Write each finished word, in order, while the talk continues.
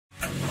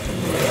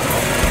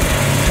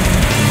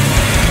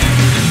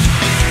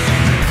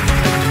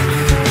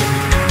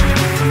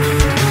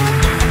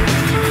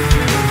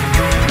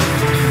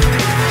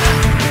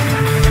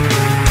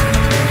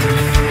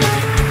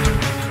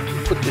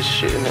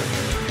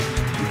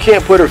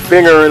can't put her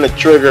finger in the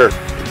trigger.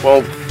 It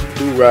won't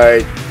do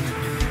right.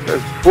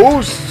 That's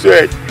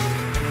bullshit.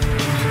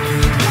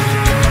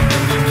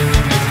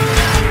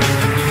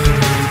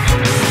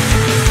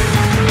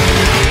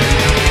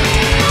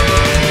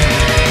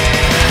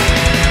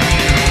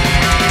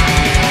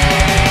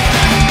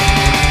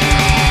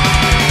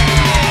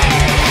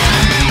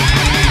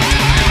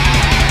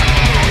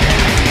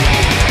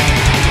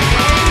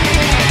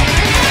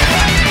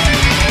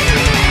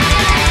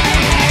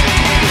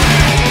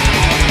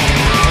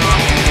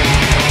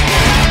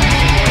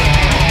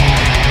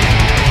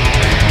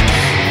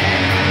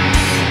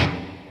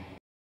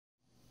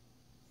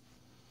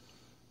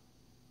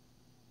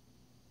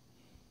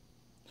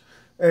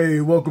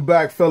 Hey, welcome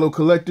back, fellow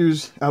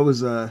collectors. I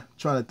was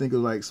trying to think of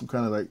like some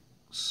kind of like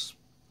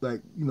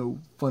you know,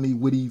 funny,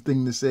 witty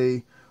thing to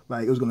say.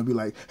 Like it was gonna be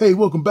like, "Hey,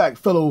 welcome back,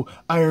 fellow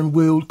Iron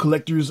Will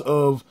collectors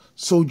of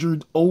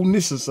soldiered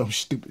oldness," or some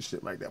stupid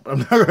shit like that. But I'm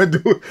not gonna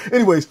do it.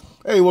 Anyways,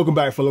 hey, welcome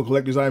back, fellow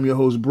collectors. I am your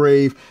host,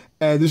 Brave,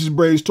 and this is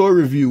Brave's Toy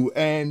Review.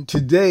 And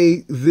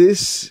today,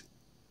 this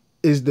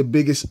is the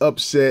biggest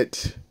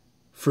upset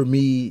for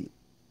me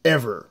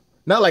ever.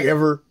 Not like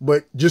ever,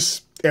 but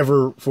just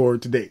ever for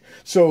today.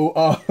 So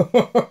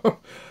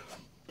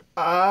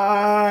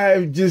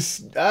I've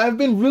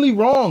been really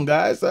wrong,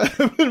 guys.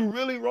 I've been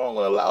really wrong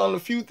on a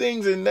few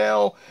things, and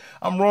now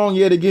I'm wrong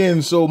yet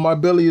again. So my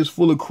belly is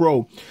full of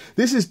crow.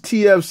 This is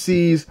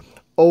TFC's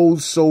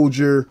Old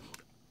Soldier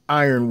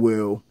Iron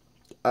Will.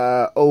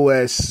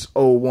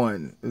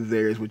 OS01.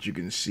 There's what you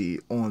can see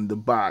on the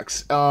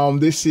box.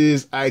 This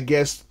is, I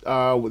guess,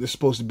 what is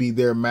supposed to be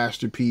their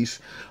masterpiece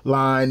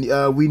line.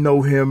 We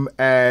know him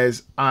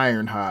as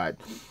Ironhide.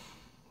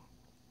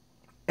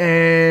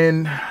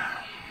 And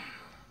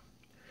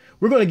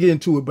we're going to get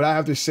into it, but I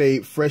have to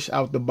say, fresh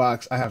out the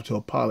box, I have to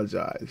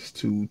apologize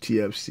to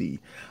TFC.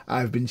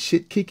 I've been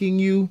shit-kicking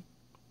you.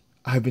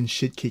 I've been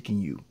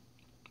shit-kicking you.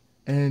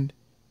 And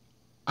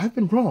I've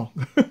been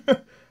wrong.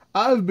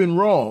 I've been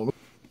wrong.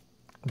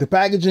 The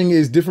packaging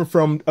is different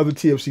from other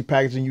TFC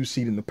packaging you've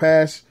seen in the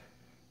past.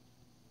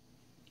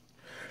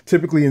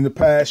 Typically in the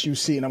past you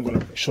see, and I'm going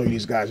to show you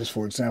these guys just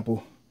for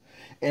example.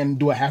 And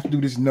do I have to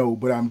do this? No,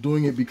 but I'm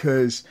doing it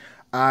because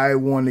I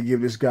want to give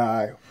this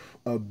guy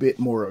a bit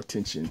more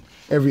attention.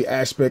 Every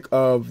aspect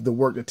of the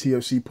work that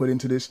TFC put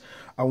into this,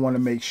 I want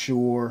to make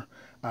sure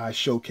I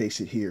showcase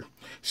it here.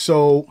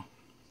 So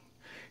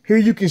here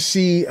you can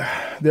see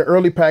the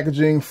early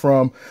packaging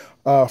from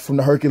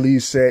the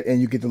Hercules set,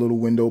 and you get the little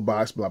window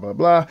box, blah, blah,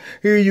 blah.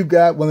 Here you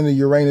got one of the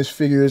Uranus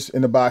figures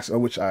in the box,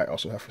 which I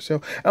also have for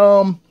sale.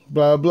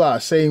 Blah, blah.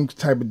 Same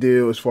type of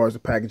deal as far as the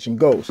packaging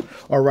goes.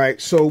 All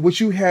right, so what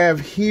you have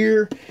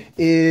here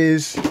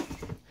is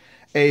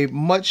a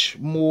much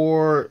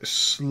more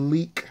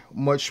sleek,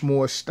 much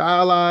more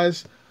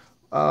stylized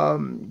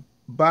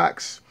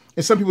box.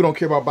 And some people don't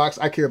care about box.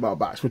 I care about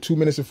box. We're 2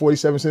 minutes and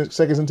 47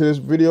 seconds into this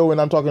video,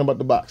 and I'm talking about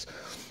the box.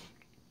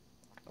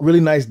 Really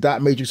nice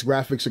dot matrix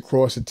graphics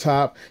across the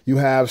top. You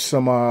have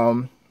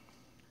some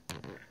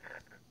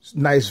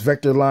nice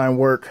vector line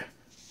work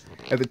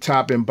at the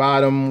top and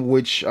bottom,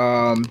 which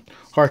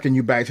harken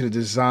you back to the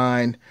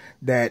design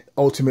that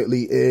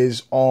ultimately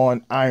is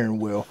on Iron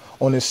Will.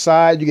 On the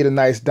side, you get a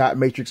nice dot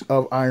matrix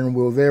of Iron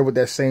Will there with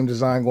that same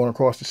design going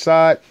across the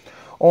side.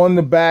 On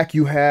the back,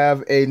 you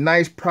have a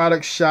nice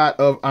product shot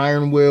of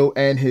Iron Will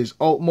and his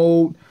alt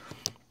mode.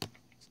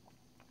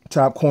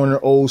 Top corner,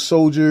 Old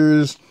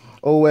Soldiers,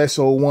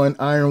 OS01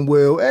 Iron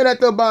Will, and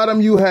at the bottom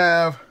you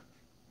have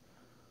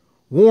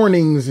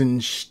warnings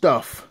and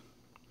stuff.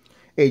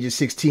 Ages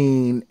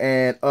 16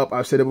 and up.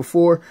 I've said it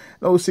before.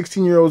 No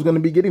 16-year-olds going to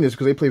be getting this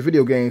because they play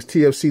video games.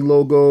 TFC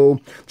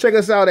logo. Check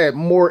us out at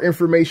more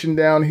information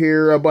down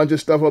here. A bunch of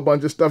stuff.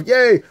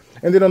 Yay!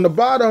 And then on the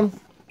bottom,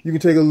 you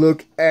can take a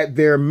look at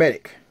their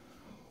medic,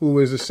 who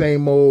is the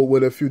same mode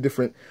with some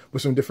different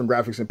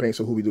graphics and paint.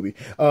 So hooby dooby.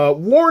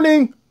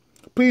 Warning.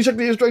 Please check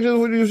the instructions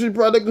for the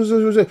product.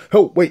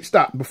 Oh, wait,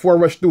 stop. Before I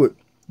rush through it.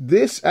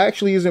 This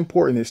actually is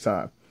important this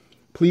time.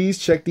 Please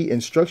check the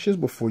instructions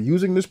before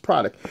using this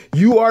product.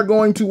 You are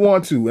going to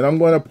want to, and I'm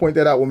going to point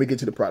that out when we get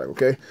to the product,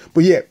 okay?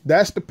 But yeah,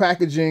 that's the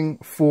packaging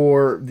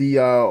for the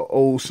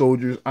Old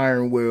Soldiers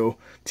Iron Will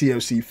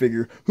TFC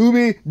figure.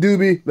 Hooby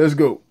dooby, let's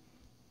go.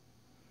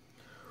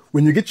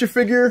 When you get your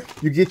figure,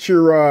 you get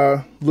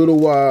your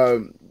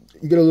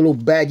you get a little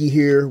baggie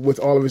here with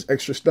all of his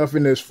extra stuff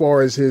in it as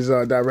far as his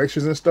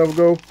directions and stuff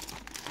go.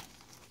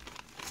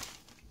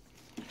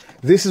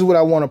 This is what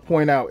I want to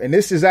point out. And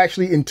this is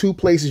actually in two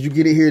places. You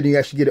get it here and you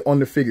actually get it on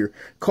the figure.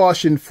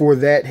 Caution for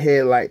that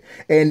headlight.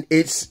 And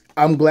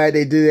I'm glad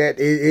they did that.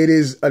 It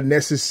is a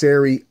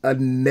necessary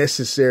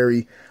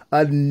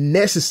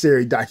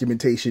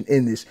documentation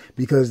in this,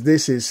 because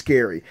this is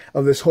scary.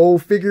 Of this whole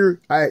figure,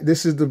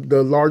 this is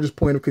the largest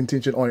point of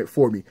contention on it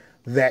for me.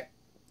 That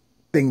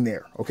thing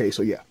there. Okay,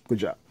 so yeah, good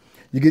job.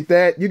 You get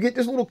that. You get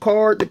this little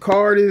card. The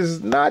card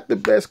is not the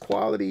best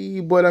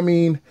quality, but I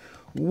mean,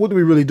 what do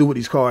we really do with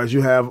these cards?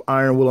 You have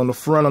Iron Will on the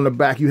front. On the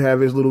back, you have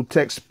his little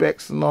tech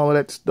specs and all of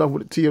that stuff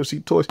with the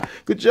TFC toys.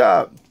 Good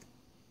job.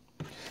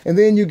 And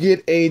then you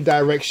get a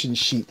direction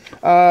sheet.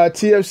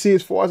 TFC,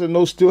 as far as I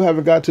know, still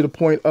haven't got to the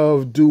point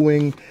of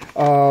doing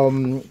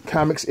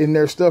comics in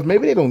their stuff.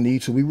 Maybe they don't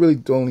need to. We really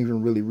don't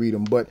even really read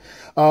them. But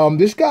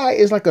this guy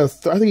is like I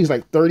think he's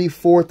like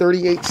 34,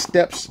 38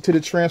 steps to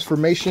the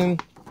transformation.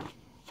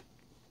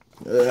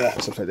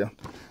 It's upside down.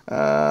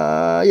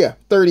 Yeah,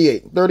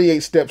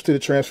 38 steps to the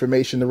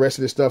transformation. The rest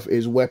of the stuff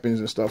is weapons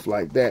and stuff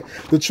like that.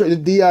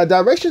 The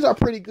directions are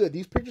pretty good.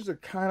 These pictures are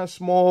kind of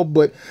small,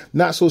 but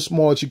not so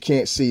small that you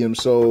can't see them.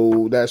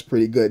 So that's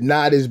pretty good.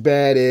 Not as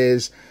bad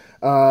as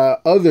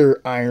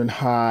other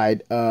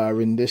Ironhide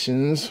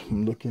renditions.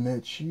 I'm looking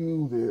at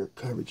you there,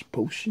 Courage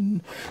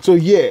Potion. So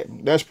yeah,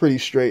 that's pretty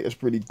straight. That's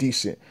pretty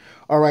decent.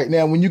 All right,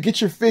 now when you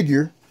get your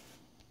figure,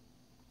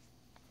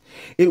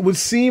 it would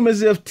seem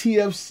as if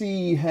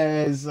TFC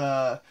has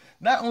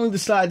not only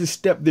decided to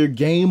step their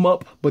game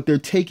up, but they're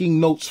taking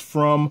notes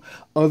from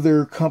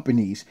other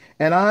companies.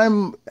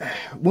 And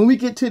when we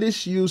get to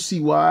this, you'll see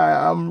why.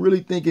 I'm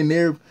really thinking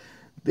they've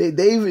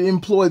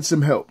employed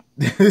some help.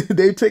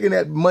 They've taken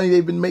that money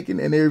they've been making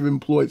and they've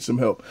employed some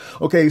help.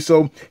 Okay,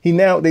 so he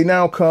comes in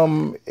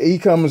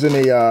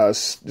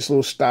this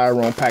little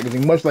styrofoam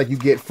packaging, much like you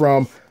get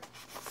from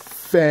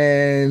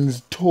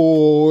Fans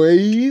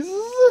Toys.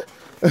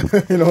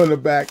 You know, in the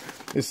back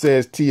it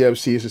says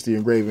TFC. It's just the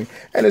engraving,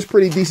 and it's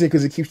pretty decent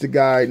because it keeps the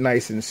guy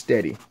nice and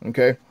steady.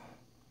 Okay,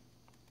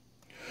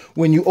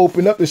 when you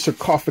open up the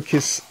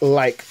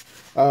sarcophagus-like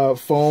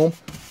foam,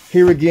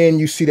 here again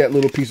you see that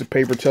little piece of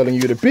paper telling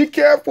you to be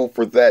careful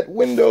for that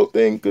window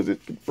thing because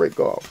it could break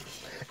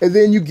off. And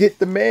then you get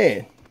the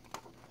man,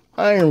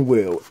 Iron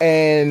Will,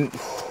 and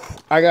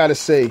I have got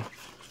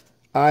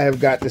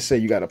to say,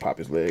 you got to pop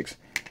his legs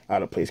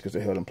out of place because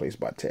they're held in place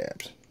by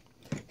tabs.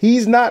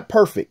 He's not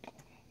perfect.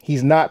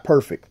 He's not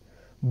perfect,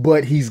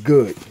 but he's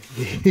good.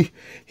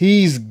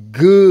 He's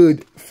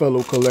good,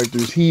 fellow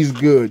collectors. He's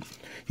good.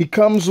 He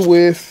comes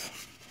with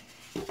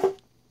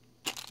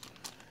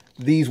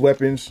these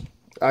weapons.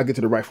 I'll get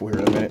to the rifle here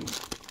in a minute.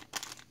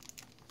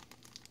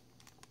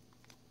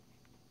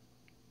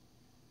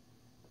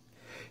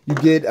 You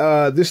get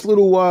this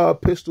little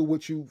pistol,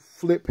 which you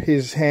flip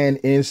his hand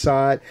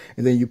inside,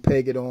 and then you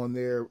peg it on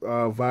there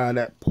via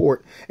that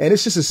port. And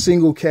it's just a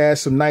single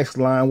cast, some nice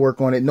line work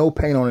on it, no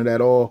paint on it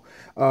at all.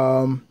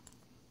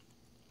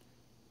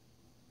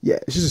 Yeah,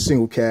 it's just a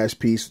single cast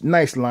piece,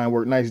 nice line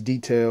work, nice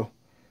detail,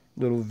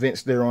 little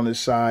vents there on the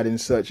side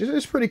and such.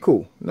 It's pretty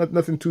cool.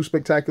 Nothing too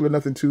spectacular,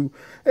 nothing too.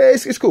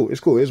 It's cool. It's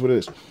cool. It's what it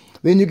is.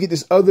 Then you get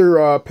this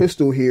other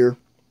pistol here.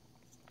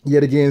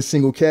 Yet again,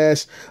 single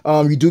cast.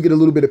 You do get a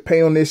little bit of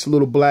paint on this, a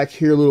little black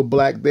here, a little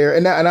black there.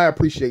 And I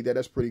appreciate that.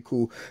 That's pretty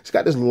cool. It's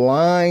got this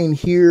line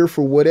here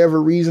for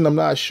whatever reason. I'm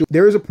not sure.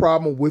 There is a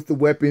problem with the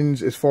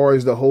weapons as far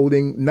as the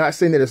holding. Not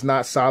saying that it's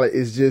not solid.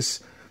 It's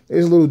just,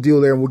 there's a little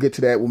deal there, and we'll get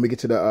to that when we get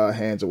to the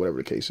hands or whatever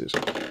the case is.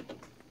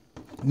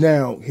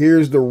 Now,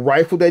 here's the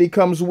rifle that he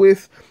comes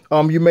with.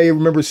 You may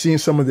remember seeing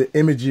some of the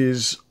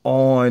images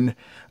on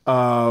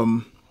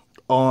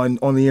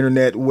the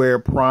internet where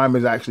Prime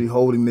is actually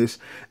holding this.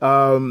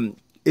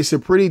 It's a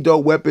pretty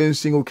dope weapon,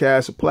 single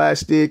cast of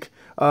plastic,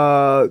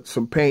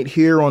 some paint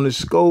here on the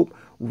scope,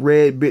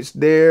 red bits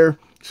there,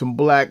 some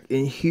black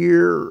in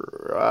here,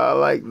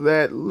 like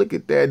that. Look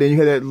at that. Then you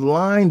have that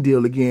line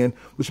deal again,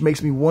 which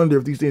makes me wonder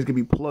if these things can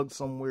be plugged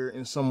somewhere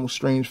in some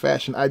strange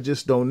fashion. I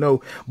just don't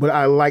know, but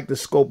I like the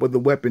scope of the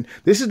weapon.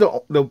 This is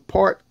the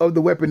part of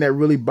the weapon that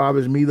really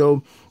bothers me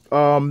though.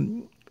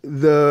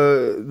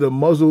 The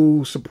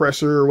muzzle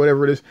suppressor or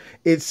whatever it is,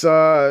 it's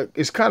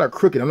kind of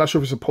crooked. I'm not sure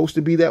if it's supposed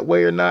to be that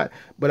way or not,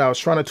 but I was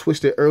trying to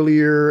twist it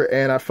earlier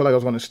and I felt like I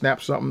was going to snap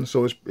something,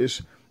 so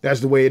that's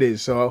the way it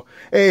is. So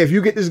hey, if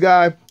you get this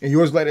guy and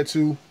yours like that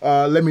too,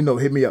 let me know,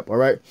 hit me up. All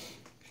right,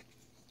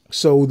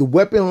 so the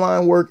weapon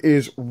line work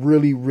is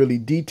really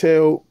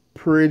detailed,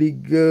 pretty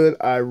good.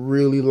 I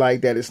really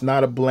like that. It's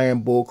not a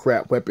bland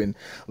bullcrap weapon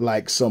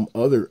like some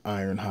other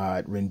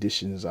Ironhide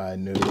renditions I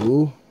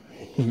know.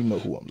 You know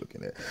who I'm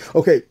looking at.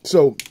 Okay,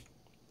 so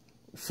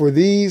for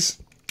these,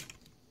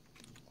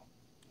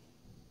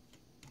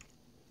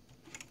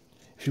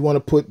 if you want to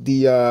put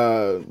the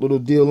little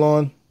deal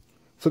on,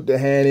 flip the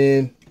hand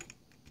in,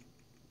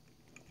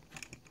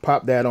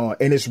 pop that on,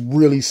 and it's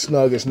really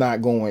snug. It's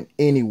not going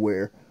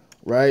anywhere,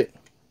 right?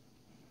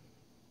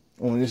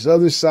 On this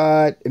other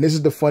side, and this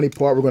is the funny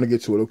part, we're going to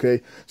get to it,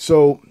 okay?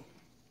 So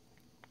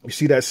you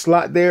see that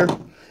slot there?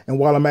 And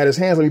while I'm at his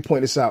hands, let me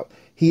point this out.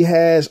 He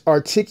has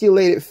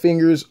articulated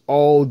fingers,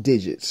 all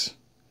digits,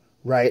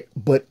 right?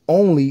 But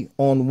only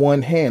on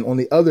one hand. On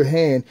the other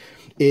hand,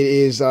 it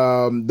is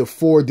the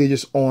 4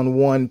 digits on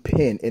one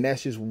pin, and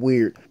that's just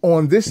weird.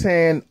 On this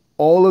hand,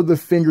 all of the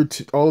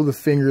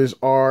fingers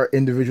are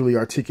individually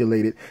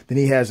articulated. Then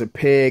he has a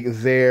peg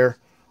there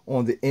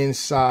on the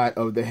inside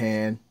of the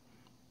hand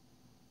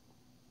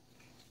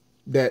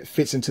that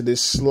fits into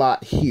this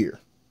slot here.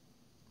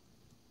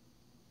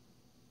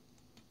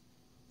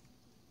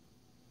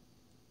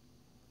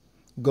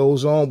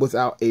 Goes on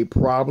without a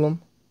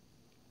problem.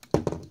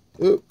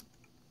 Hold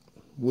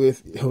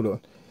on.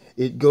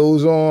 It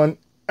goes on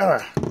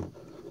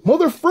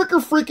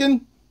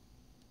freaking.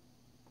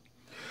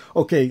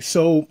 Okay,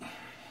 so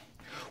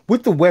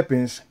with the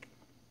weapons,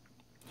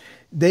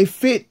 they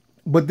fit,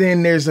 but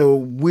then there's a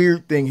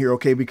weird thing here,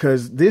 okay,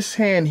 because this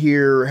hand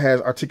here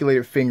has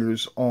articulated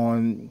fingers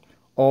on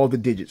all the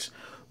digits.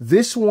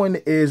 This one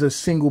is a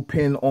single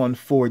pin on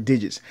 4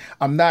 digits.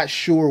 I'm not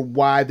sure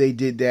why they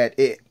did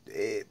that.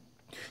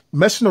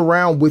 Messing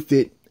around with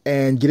it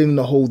and getting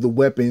to hold the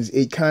weapons,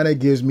 it kind of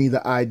gives me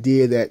the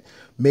idea that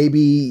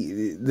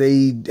maybe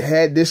they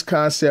had this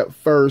concept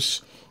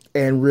first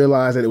and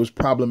realized that it was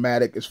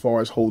problematic as far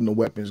as holding the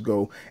weapons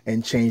go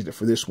and changed it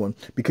for this one.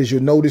 Because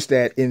you'll notice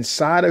that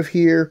inside of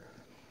here,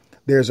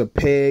 there's a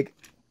peg.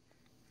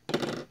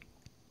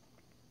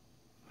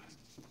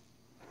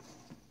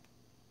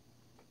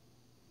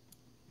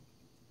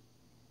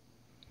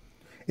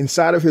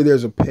 Inside of here,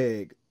 there's a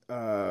peg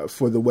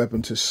for the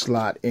weapon to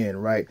slot in,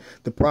 right?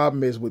 The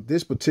problem is with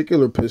this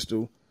particular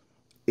pistol,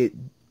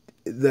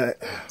 the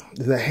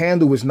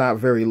handle is not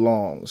very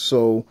long,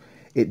 so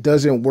it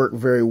doesn't work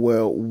very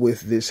well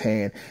with this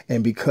hand.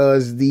 And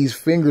because these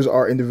fingers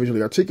are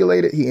individually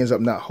articulated, he ends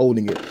up not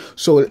holding it.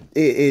 So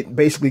it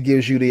basically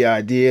gives you the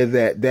idea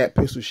that that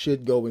pistol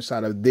should go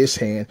inside of this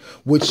hand,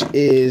 which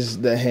is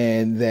the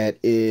hand that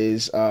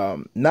is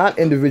not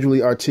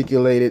individually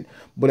articulated,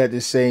 but at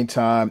the same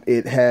time,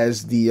 it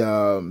has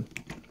the,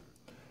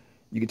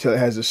 you can tell it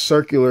has a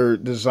circular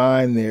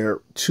design there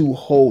to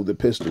hold the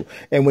pistol.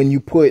 And when you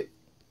put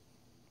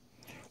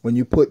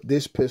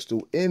this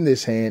pistol in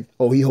this hand,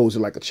 oh, he holds it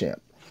like a champ.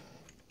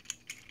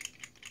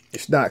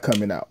 It's not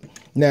coming out.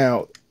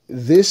 Now,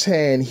 this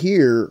hand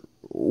here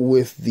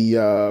with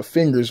the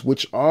fingers,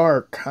 which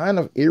are kind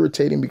of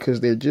irritating because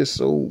they're just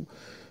so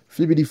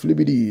flippity,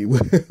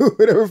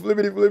 whatever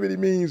flippity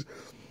means.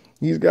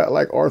 He's got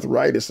like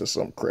arthritis or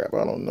some crap.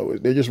 I don't know.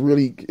 They're just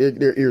really,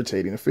 they're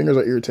irritating. The fingers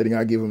are irritating.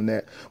 I give him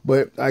that.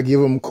 But I give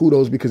them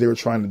kudos because they were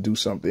trying to do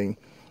something,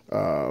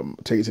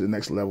 take it to the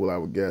next level, I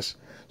would guess.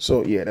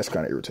 So, yeah, that's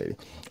kind of irritating.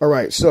 All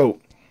right, so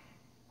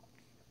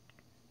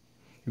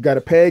you've got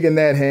a peg in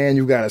that hand.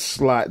 You've got a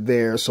slot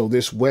there, so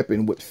this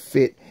weapon would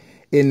fit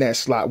in that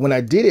slot. When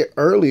I did it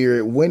earlier,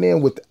 it went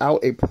in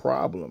without a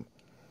problem.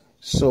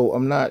 So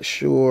I'm not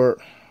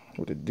sure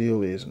what the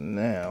deal is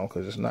now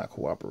because it's not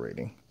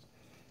cooperating.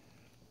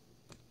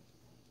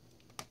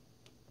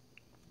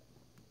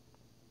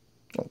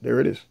 Oh, there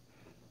it is.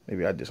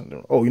 Maybe I did something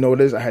wrong. Oh, you know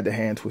what it is? I had the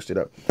hand twisted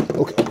up.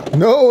 Okay.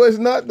 No, it's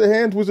not the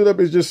hand twisted up.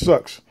 It just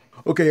sucks.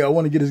 Okay, I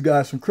want to give this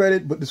guy some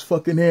credit, but this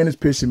fucking hand is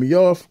pissing me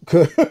off.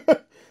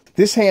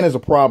 This hand is a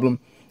problem.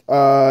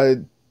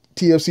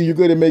 TFC, you're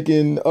good at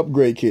making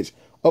upgrade kits.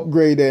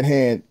 Upgrade that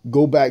hand.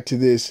 Go back to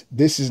this.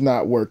 This is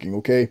not working,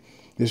 okay?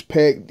 This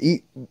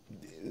peg,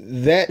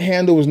 that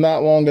handle is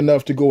not long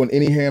enough to go in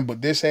any hand,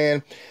 but this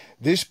hand,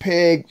 this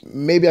peg,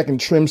 maybe I can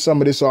trim some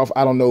of this off.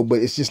 I don't know,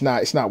 but it's just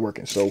not, it's not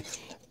working. So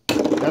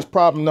that's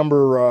problem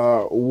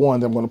number 1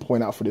 that I'm going to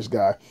point out for this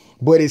guy.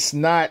 But it's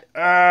not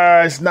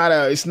a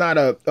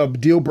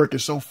deal breaker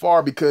so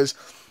far because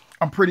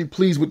I'm pretty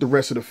pleased with the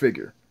rest of the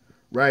figure,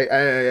 right?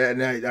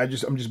 I'm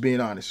just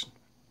being honest,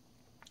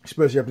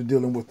 especially after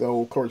dealing with the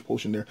old courage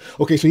potion there.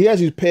 Okay, so he has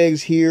these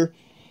pegs here,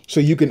 so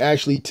you can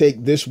actually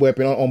take this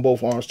weapon on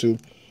both arms too,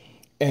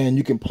 and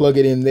you can plug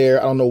it in there.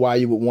 I don't know why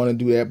you would want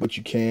to do that, but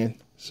you can.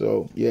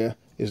 So yeah,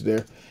 it's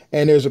there.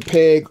 And there's a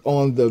peg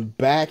on the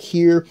back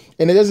here.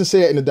 And it doesn't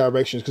say that in the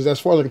directions because as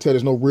far as I can tell,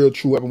 there's no real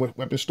true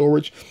weapon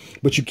storage.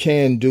 But you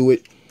can do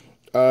it.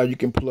 You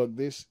can plug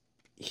this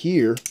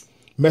here.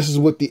 Messes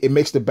with the, it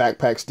makes the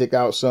backpack stick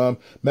out some.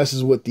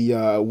 Messes with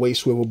the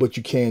waist swivel. But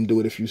you can do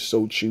it if you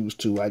so choose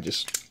to. I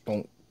just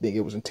don't think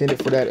it was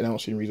intended for that. And I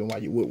don't see any reason why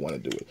you would want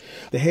to do it.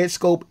 The head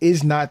sculpt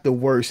is not the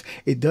worst.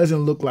 It doesn't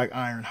look like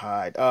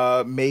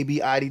Ironhide. Maybe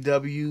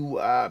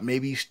IDW,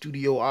 maybe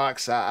Studio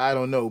Ox. I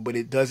don't know. But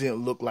it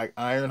doesn't look like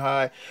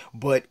Ironhide.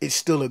 But it's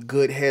still a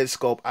good head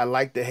sculpt. I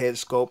like the head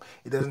sculpt.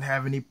 It doesn't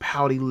have any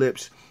pouty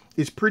lips.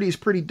 It's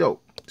pretty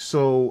dope.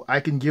 So I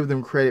can give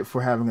them credit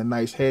for having a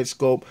nice head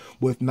sculpt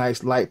with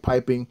nice light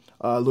piping,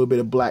 a little bit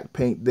of black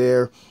paint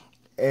there.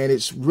 And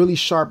it's really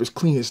sharp. It's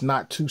clean. It's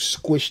not too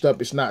squished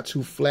up. It's not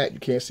too flat. You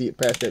can't see it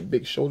past that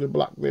big shoulder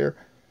block there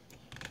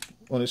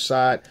on the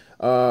side.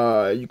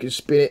 You can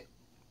spin it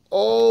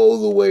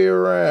all the way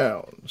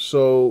around.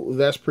 So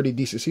that's pretty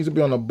decent. It seems to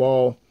be on a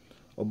ball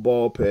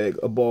peg,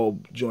 a ball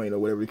joint, or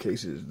whatever the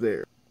case is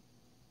there.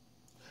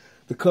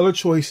 The color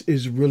choice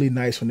is really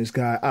nice on this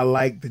guy. I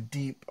like the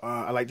deep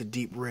red,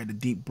 the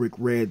deep brick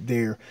red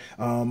there,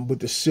 with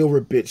the silver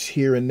bits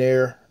here and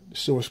there.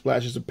 Silver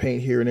splashes of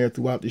paint here and there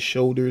throughout the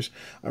shoulders.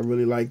 I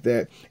really like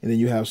that. And then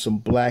you have some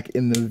black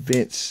in the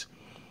vents.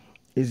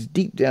 It's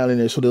deep down in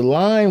there. So the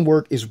line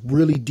work is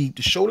really deep.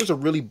 The shoulders are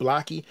really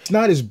blocky. It's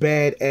not as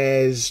bad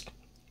as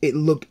it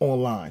looked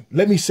online.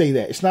 Let me say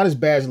that. It's not as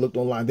bad as it looked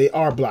online. They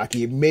are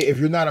blocky. If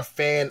you're not a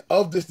fan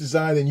of this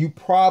design, then you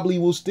probably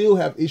will still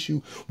have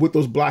issue with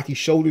those blocky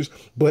shoulders.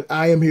 But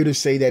I am here to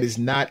say that it's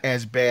not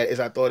as bad as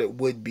I thought it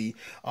would be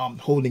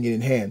holding it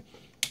in hand.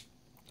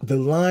 The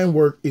line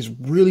work is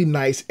really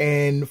nice,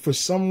 and for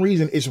some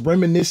reason, it's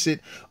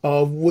reminiscent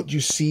of what you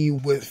see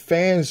with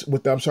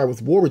with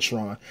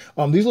Waratron.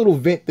 These little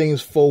vent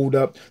things fold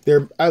up.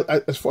 They're,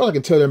 as far as I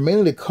can tell, they're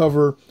mainly to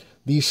cover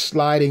these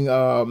sliding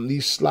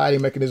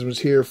mechanisms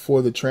here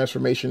for the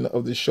transformation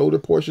of the shoulder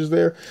portions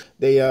there.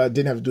 They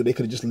didn't have to do it. They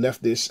could have just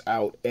left this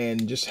out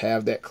and just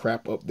have that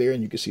crap up there,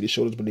 and you can see the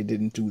shoulders, but they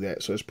didn't do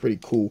that. So it's pretty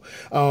cool.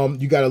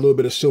 You got a little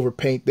bit of silver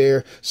paint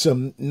there,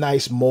 some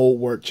nice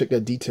mold work. Check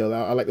that detail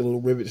out. I like the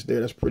little rivets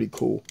there. That's pretty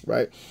cool,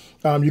 right?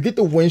 You get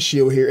the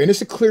windshield here, and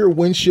it's a clear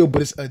windshield,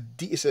 but it's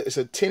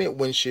a tinted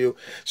windshield,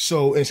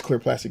 so it's clear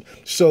plastic,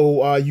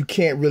 so you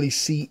can't really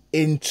see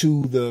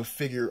into the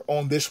figure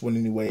on this one,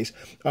 anyways.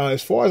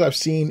 As far as I've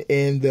seen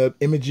in the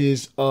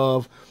images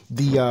of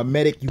the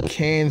medic, you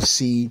can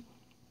see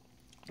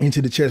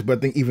into the chest, but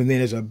I think even then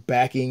there's a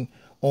backing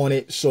on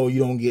it, so you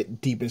don't get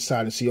deep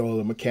inside and see all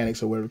the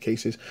mechanics or whatever the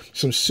case is.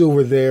 Some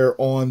silver there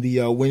on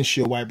the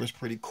windshield wipers,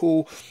 pretty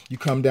cool. You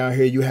come down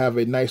here, you have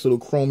a nice little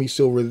chromey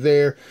silver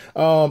there,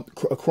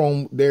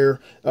 chrome there.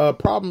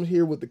 Problem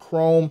here with the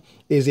chrome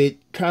is it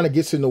kind of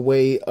gets in the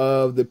way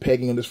of the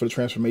pegging on this for the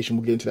transformation.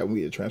 We'll get into that when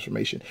we get the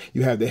transformation.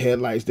 You have the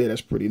headlights there,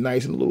 that's pretty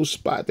nice, and a little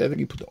spot there. I think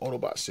you put the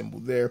Autobot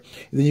symbol there.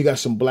 And then you got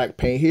some black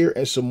paint here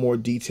and some more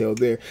detail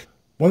there.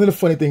 One of the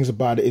funny things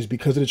about it is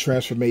because of the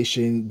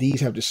transformation,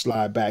 these have to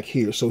slide back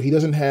here. So he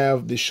doesn't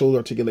have the shoulder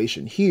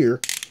articulation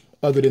here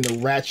other than the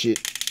ratchet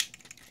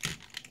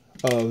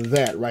of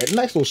that, right?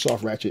 Nice little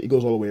soft ratchet. It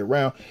goes all the way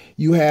around.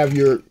 You have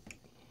your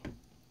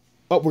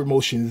upward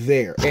motion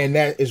there, and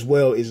that as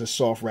well is a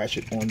soft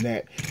ratchet on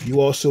that.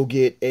 You also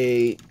get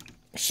a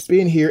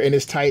spin here, and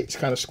it's tight. It's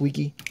kind of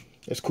squeaky.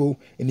 That's cool.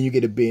 And then you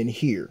get a bend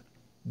here.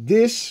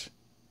 This,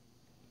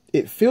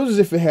 it feels as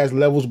if it has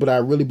levels, but I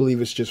really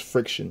believe it's just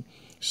friction.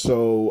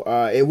 So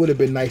it would have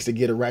been nice to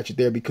get a ratchet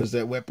there because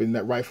that weapon,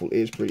 that rifle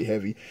is pretty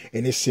heavy.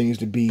 And this seems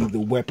to be the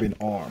weapon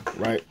arm,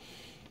 right?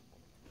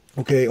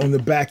 Okay, on the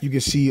back, you can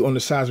see on the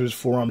sides of his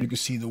forearm, you can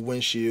see the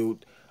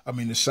windshield. I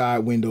mean, the side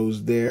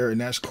windows there, and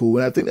that's cool.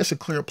 And I think that's a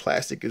clear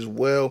plastic as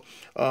well,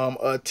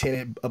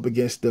 tinted up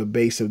against the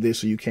base of this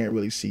so you can't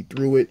really see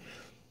through it.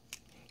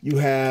 You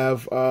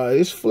have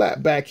this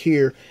flat back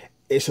here.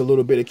 It's a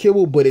little bit of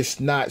kibble, but it's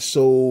not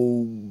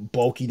so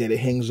bulky that it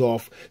hangs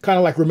off. Kind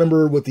of like,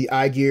 remember with the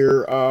eye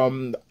gear,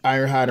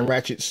 Ironhide and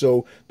Ratchet.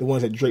 So the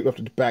ones that drape up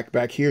to the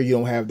back here, you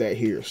don't have that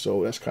here.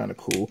 So that's kind of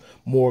cool.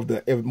 More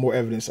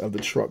evidence of the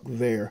truck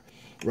there,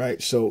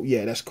 right? So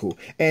yeah, that's cool.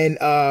 And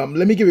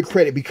let me give it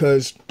credit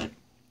because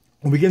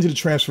when we get into the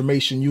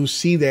transformation, you'll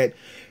see that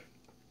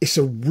it's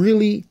a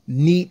really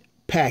neat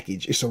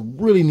package. It's a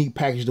really neat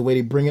package the way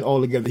they bring it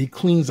all together. He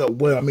cleans up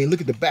well. I mean,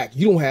 look at the back.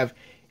 You don't have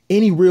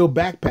any real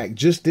backpack,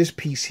 just this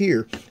piece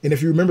here. And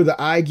if you remember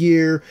the eye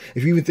gear,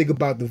 if you even think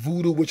about the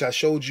voodoo, which I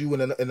showed you in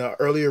an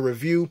earlier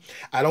review,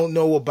 I don't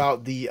know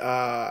about the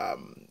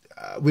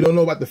we don't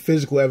know about the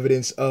physical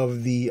evidence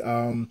of the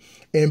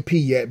MP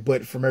yet,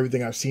 but from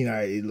everything I've seen,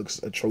 it looks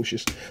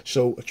atrocious.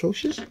 So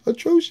atrocious.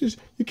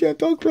 You can't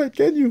talk right,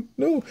 can you?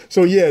 No.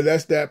 So yeah,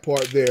 that's that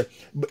part there.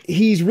 But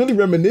he's really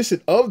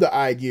reminiscent of the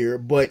eye gear,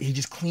 but he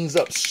just cleans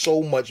up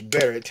so much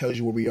better. It tells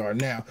you where we are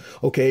now.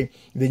 Okay.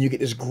 Then you get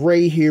this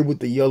gray here with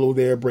the yellow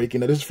there breaking.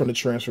 Now this is from the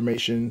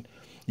transformation.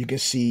 You can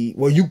see,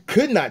 well, you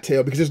could not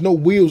tell because there's no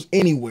wheels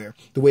anywhere.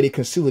 The way they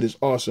conceal it is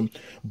awesome.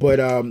 But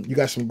you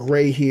got some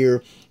gray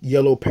here,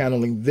 yellow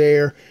paneling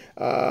there.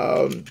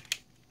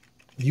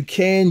 You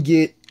can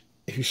get,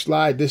 if you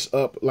slide this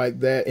up like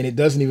that, and it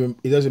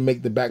doesn't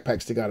make the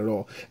backpack stick out at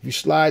all. If you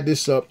slide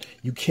this up,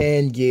 you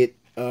can get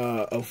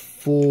a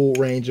full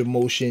range of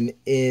motion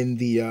in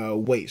the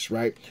waist,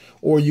 right?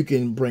 Or you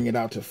can bring it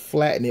out to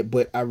flatten it,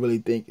 but I really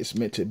think it's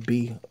meant to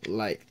be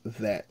like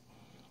that.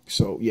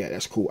 So yeah,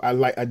 that's cool.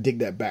 I dig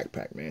that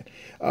backpack, man.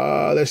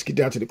 Let's get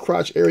down to the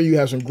crotch area. You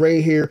have some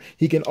gray here.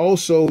 He can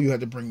also, you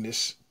have to bring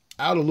this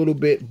out a little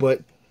bit,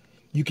 but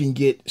you can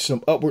get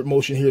some upward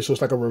motion here. So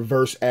it's like a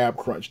reverse ab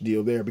crunch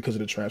deal there because of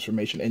the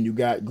transformation. And you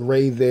got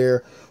gray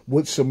there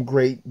with some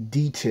great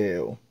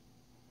detail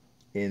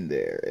in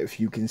there, if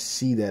you can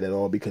see that at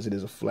all, because it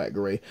is a flat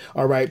gray.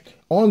 All right,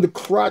 on the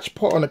crotch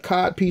part, on the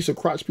cod piece or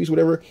crotch piece,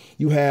 whatever,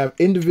 you have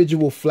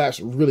individual flaps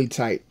really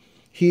tight.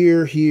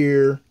 Here,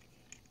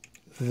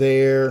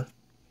 there,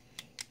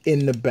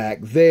 in the back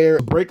there.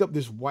 Break up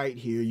this white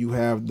here. You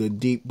have the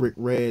deep brick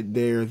red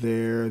there,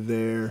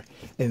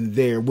 and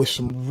there, with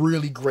some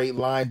really great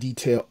line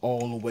detail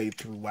all the way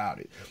throughout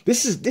it.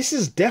 This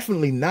is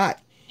definitely not,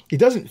 it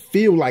doesn't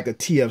feel like a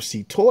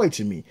TFC toy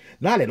to me.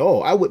 Not at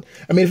all. I mean,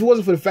 if it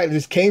wasn't for the fact that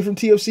this came from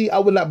TFC, I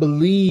would not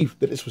believe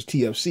that this was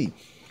TFC.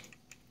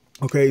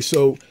 Okay,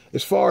 so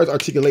as far as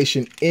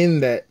articulation in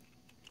the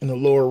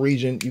lower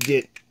region, you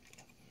get,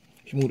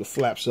 if you move the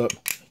flaps up,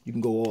 you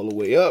can go all the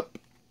way up.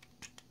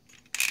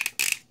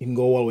 You can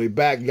go all the way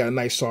back. You got a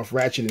nice soft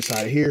ratchet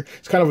inside of here.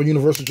 It's kind of a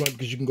universal joint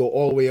because you can go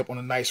all the way up on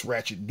a nice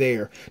ratchet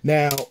there.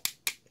 Now,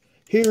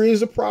 here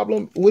is a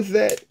problem with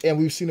that, and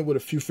we've seen it with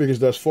a few figures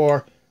thus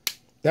far.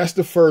 That's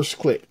the first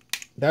click.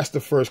 That's the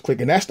first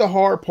click, and that's the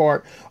hard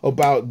part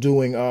about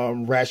doing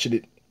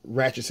ratcheted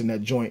ratchets in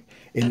that joint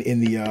in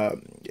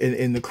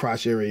the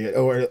crotch area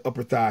or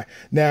upper thigh.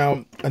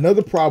 Now,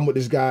 another problem with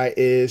this guy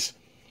is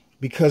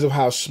because of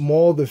how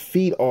small the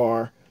feet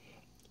are,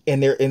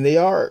 and they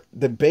are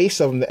the base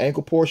of them, the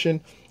ankle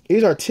portion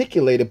is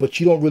articulated, but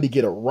you don't really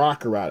get a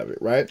rocker out of it,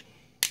 right?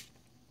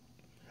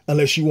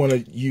 Unless you want to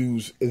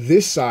use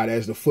this side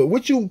as the foot,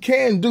 which you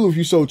can do if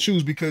you so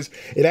choose, because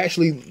it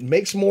actually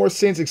makes more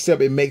sense,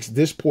 except it makes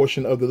this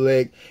portion of the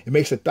leg, it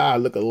makes the thigh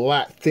look a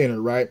lot thinner,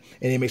 right?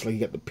 And it makes like you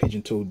got the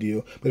pigeon toe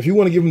deal. But if you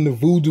want to give them the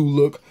voodoo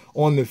look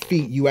on the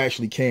feet, you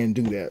actually can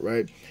do that,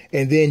 right?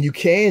 And then you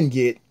can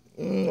get,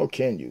 or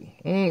can you?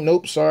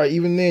 Nope, sorry.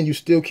 Even then, you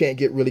still can't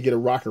really get a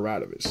rocker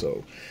out of it.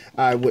 So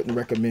I wouldn't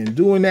recommend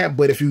doing that.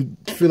 But if you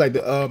feel like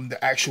the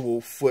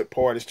actual foot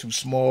part is too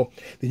small,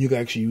 then you can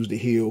actually use the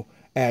heel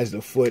as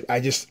the foot. I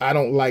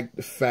don't like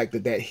the fact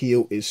that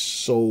heel is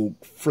so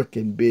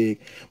freaking big,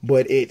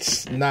 but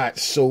it's not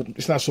so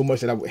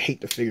much that I would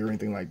hate the figure or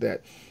anything like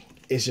that.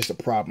 It's just a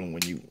problem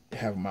when you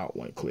have them out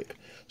one click.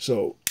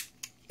 So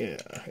yeah,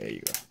 there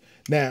you go.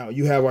 Now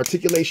you have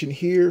articulation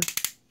here.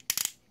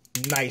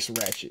 Nice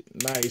ratchet,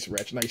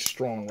 nice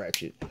strong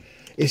ratchet.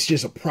 It's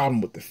just a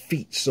problem with the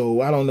feet.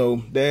 So I don't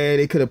know,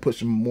 they could have put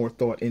some more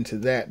thought into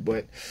that,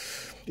 but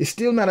it's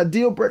still not a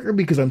deal breaker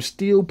because I'm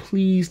still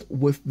pleased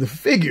with the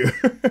figure.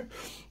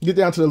 Get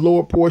down to the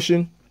lower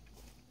portion.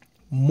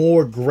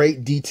 More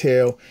great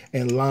detail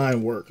and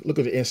line work. Look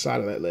at the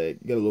inside of that leg.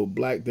 You got a little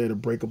black there to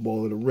break up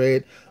all of the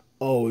red.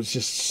 Oh, it's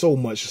just so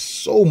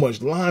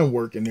much line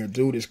work in there,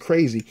 dude. It's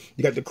crazy.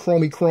 You got the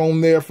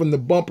chrome there from the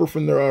bumper,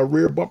 from the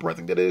rear bumper, I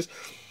think that is.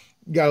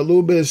 You got a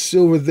little bit of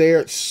silver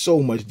there.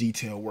 So much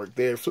detail work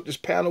there. Flip this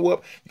panel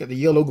up. You got the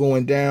yellow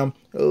going down.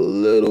 A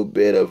little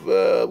bit of,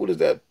 what is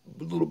that?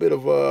 A little bit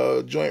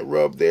of joint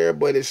rub there,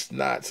 but it's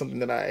not something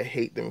that I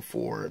hate them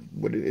for.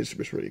 But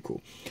it's really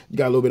cool. You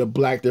got a little bit of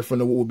black there from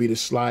what would be the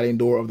sliding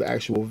door of the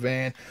actual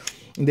van.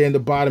 And then the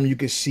bottom, you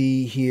can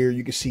see here,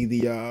 you can see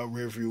the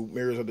rear view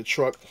mirrors of the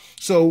truck.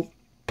 So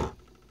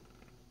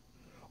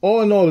all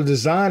in all, the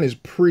design is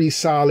pretty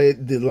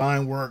solid. The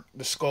line work,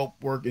 the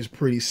sculpt work is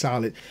pretty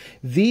solid.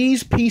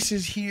 These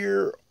pieces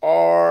here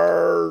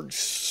are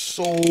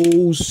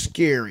so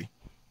scary.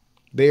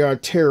 They are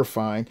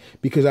terrifying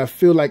because I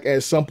feel like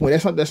at some point,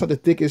 that's not the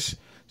thickest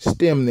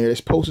stem there. This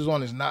post is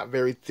on is not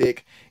very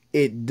thick.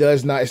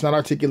 It's not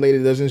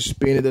articulated. It doesn't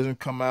spin. It doesn't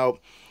come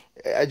out.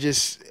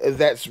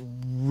 That's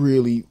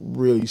really,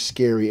 really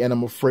scary. And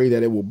I'm afraid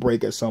that it will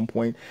break at some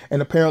point.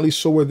 And apparently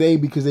so were they,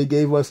 because they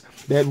gave us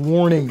that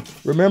warning.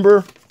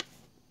 Remember?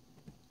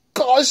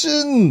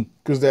 Caution!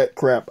 Because that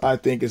crap, I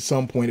think at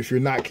some point, if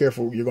you're not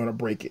careful, you're going to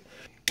break it.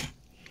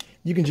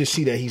 You can just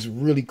see that he's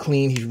really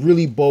clean. He's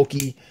really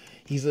bulky.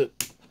 He's a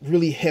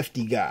really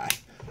hefty guy.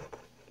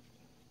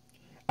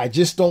 I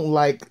just don't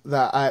like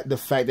the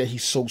fact that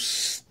he's so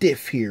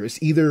stiff here.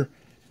 It's either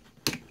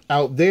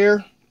out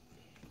there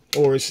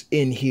or it's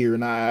in here,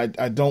 and I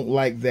don't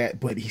like that,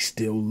 but he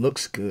still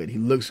looks good. He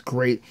looks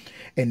great,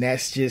 and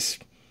that's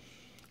just,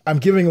 I'm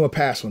giving him a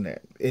pass on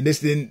that. And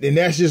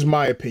that's just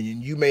my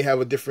opinion. You may have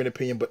a different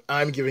opinion, but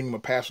I'm giving him a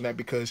pass on that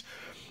because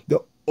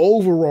the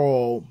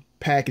overall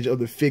package of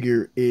the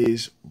figure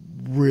is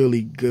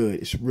really good.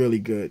 It's really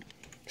good.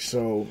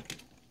 So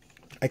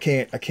I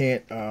can't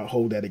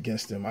hold that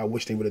against them. I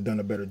wish they would have done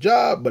a better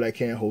job, but I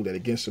can't hold that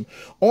against them.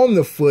 On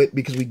the foot,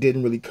 because we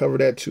didn't really cover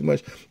that too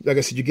much, like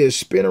I said, you get a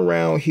spin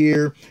around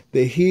here.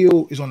 The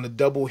heel is on the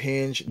double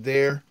hinge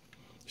there.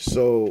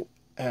 So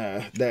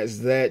that's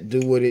that. Do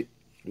with it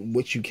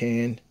what you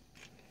can.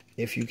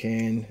 If you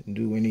can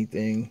do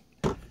anything,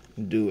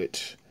 do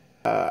it.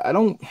 I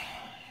don't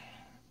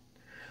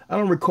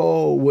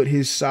recall what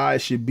his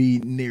size should be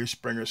near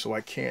Springer, so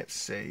I can't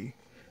say.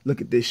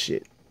 Look at this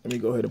shit. Let me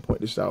go ahead and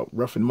point this out.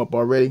 Roughing him up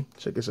already.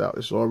 Check this out.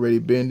 It's already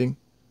bending.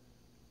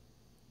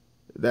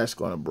 That's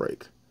going to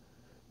break.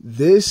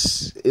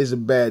 This is a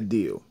bad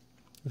deal.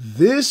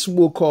 This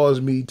will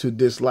cause me to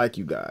dislike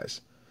you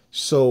guys.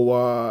 So,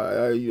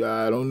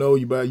 I don't know.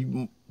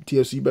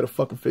 TFC, you better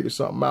fucking figure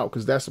something out,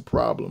 because that's a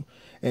problem.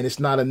 And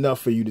it's not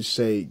enough for you to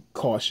say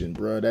caution,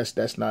 bro.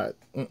 That's not,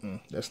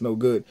 that's no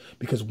good.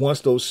 Because once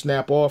those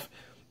snap off,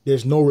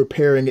 there's no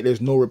repairing it.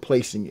 There's no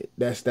replacing it.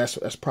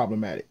 That's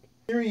problematic.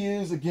 Here he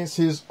is against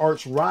his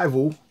arch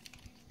rival,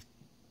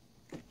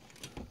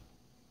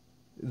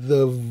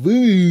 the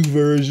V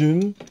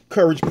version,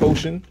 Courage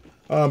Potion,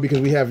 because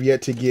we have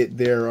yet to get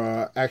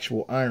their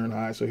actual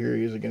Ironhide. So here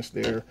he is against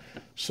their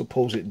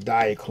supposed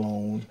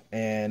Diaclone.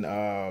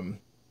 And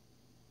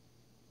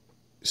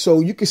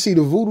so you can see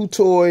the Voodoo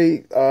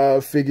Toy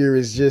figure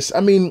is just, I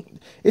mean,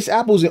 it's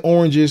apples and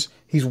oranges.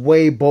 He's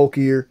way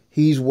bulkier.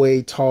 He's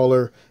way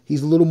taller.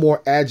 He's a little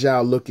more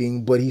agile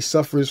looking, but he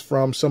suffers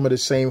from some of the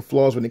same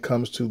flaws when it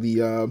comes to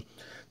the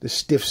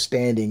stiff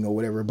standing or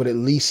whatever. But at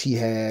least he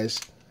has,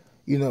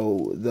 you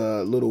know,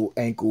 the little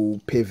ankle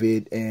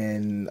pivot,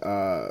 and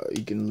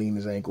he can lean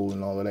his ankle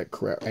and all of that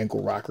crap,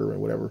 ankle rocker or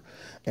whatever.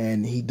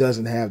 And he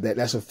doesn't have that.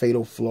 That's a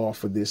fatal flaw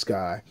for this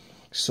guy.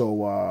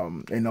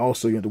 So, and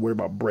also you have to worry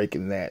about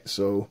breaking that.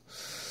 So,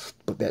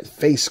 but that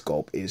face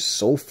sculpt is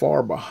so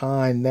far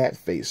behind that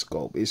face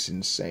sculpt. It's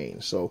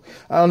insane. So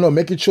I don't know.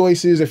 Make your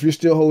choices. If you're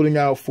still holding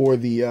out for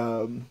the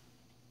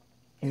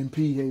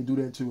MP, hey, do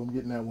that too. I'm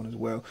getting that one as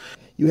well.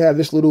 You have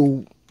this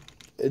little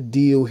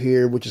deal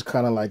here, which is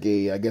kind of like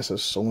a, I guess, a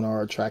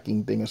sonar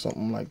tracking thing or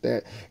something like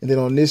that. And then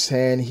on this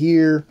hand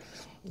here,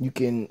 you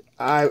can,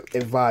 I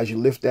advise you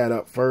lift that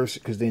up first,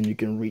 because then you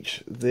can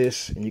reach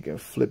this and you can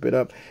flip it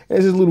up. And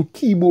there's this little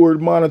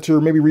keyboard monitor,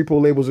 maybe repo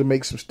labels, and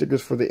make some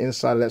stickers for the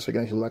inside of that, so it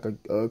can actually look like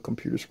a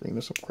computer screen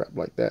or some crap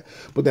like that.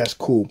 But that's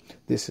cool.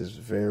 This is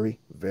very,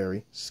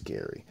 very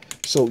scary.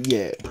 So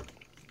yeah,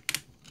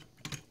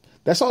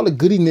 that's all the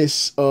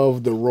goodiness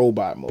of the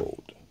robot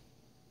mode.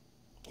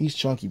 He's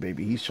chunky,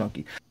 baby. He's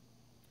chunky.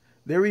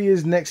 There he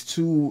is next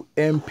to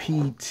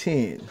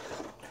MP10,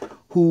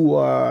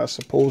 who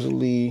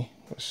supposedly,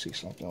 let's see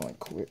something like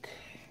quick.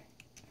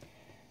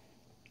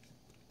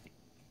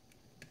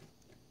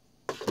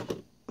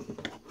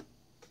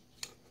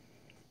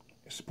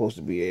 He's supposed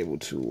to be able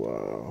to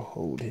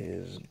hold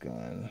his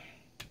gun.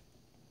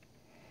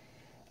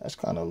 That's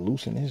kind of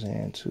loose in his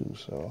hand too.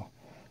 So,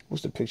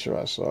 what's the picture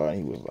I saw? And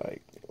he was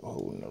like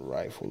holding a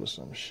rifle or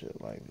some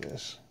shit like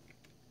this.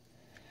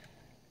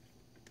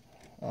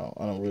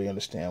 I don't really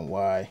understand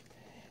why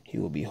he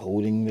would be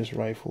holding this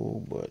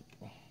rifle, but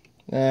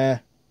nah.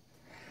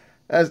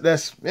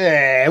 That's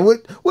yeah.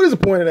 What is the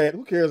point of that?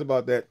 Who cares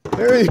about that?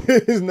 There he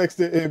is next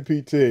to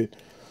MP10.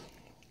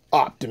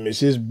 Optimus,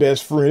 his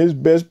best friend, his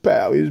best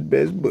pal, his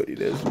best buddy.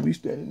 That's who he's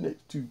standing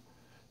next to.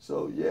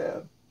 So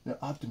yeah. Now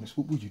Optimus,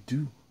 what would you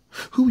do?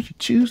 Who would you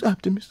choose,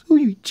 Optimus? Who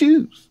would you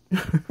choose?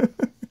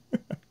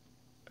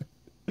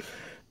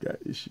 Got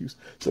issues.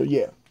 So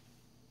yeah.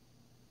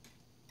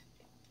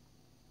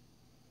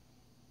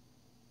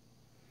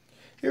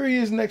 Here he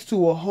is next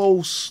to a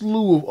whole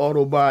slew of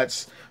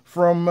Autobots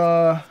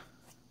from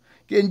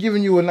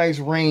giving you a nice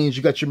range.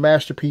 You got your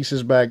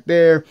masterpieces back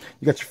there.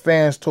 You got your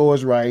fans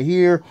toys right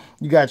here.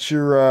 You got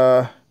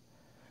your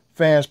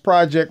fans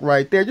project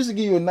right there. Just to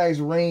give you a nice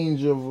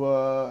range of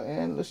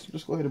and let's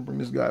just go ahead and bring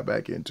this guy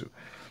back into.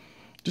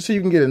 Just so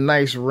you can get a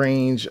nice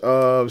range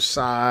of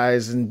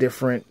size and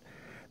different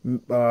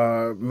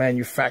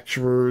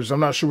manufacturers. I'm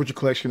not sure what your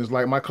collection is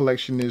like. My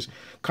collection is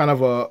kind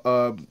of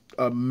a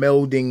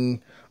melding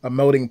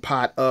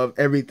pot of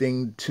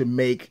everything to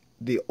make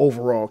the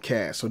overall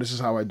cast. So this is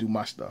how I do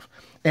my stuff.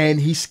 And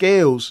he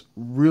scales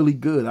really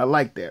good. I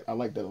like that. I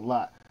like that a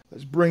lot.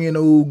 Let's bring in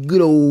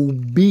good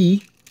old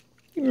B.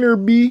 In there,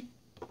 B.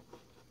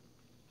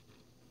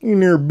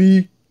 In there,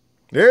 B.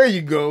 There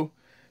you go.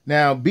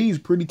 Now, B's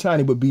pretty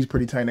tiny, but B's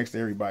pretty tiny next to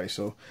everybody.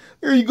 So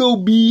there you go,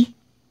 B.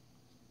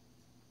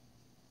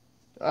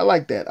 I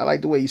like that. I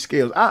like the way he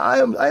scales. I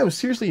am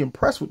seriously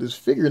impressed with this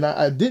figure, and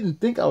I didn't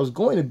think I was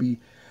going to be.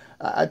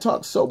 I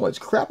talk so much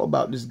crap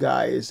about this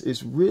guy.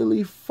 It's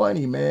really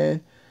funny,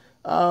 man.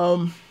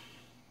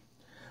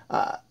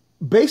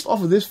 Based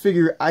off of this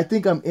figure, I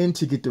think I'm in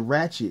to get the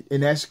Ratchet,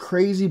 and that's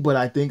crazy, but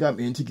I think I'm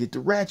in to get the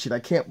Ratchet. I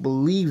can't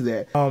believe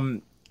that.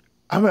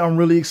 I'm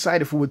really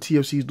excited for what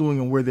TFC is doing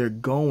and where they're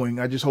going.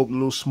 I just hope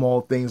little small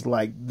things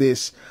like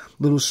this,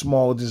 little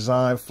small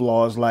design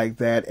flaws like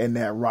that, and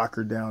that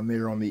rocker down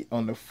there on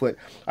the foot.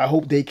 I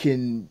hope they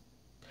can.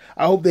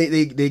 I hope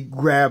they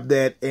grab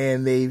that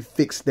and they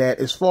fix that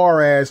as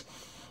far as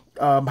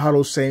how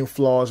those same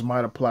flaws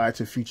might apply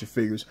to future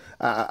figures.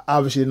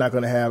 Obviously, they're not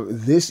going to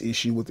have this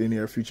issue with any of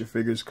their future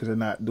figures because they're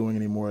not doing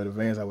any more of the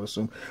Vans, I would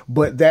assume.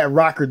 But that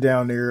rocker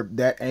down there,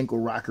 that ankle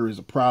rocker is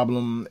a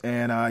problem,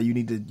 and you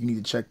need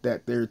to check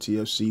that there,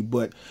 TFC.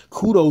 But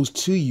kudos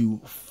to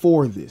you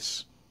for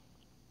this.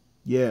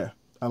 Yeah,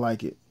 I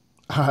like it.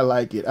 I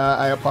like it.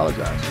 I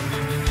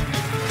apologize.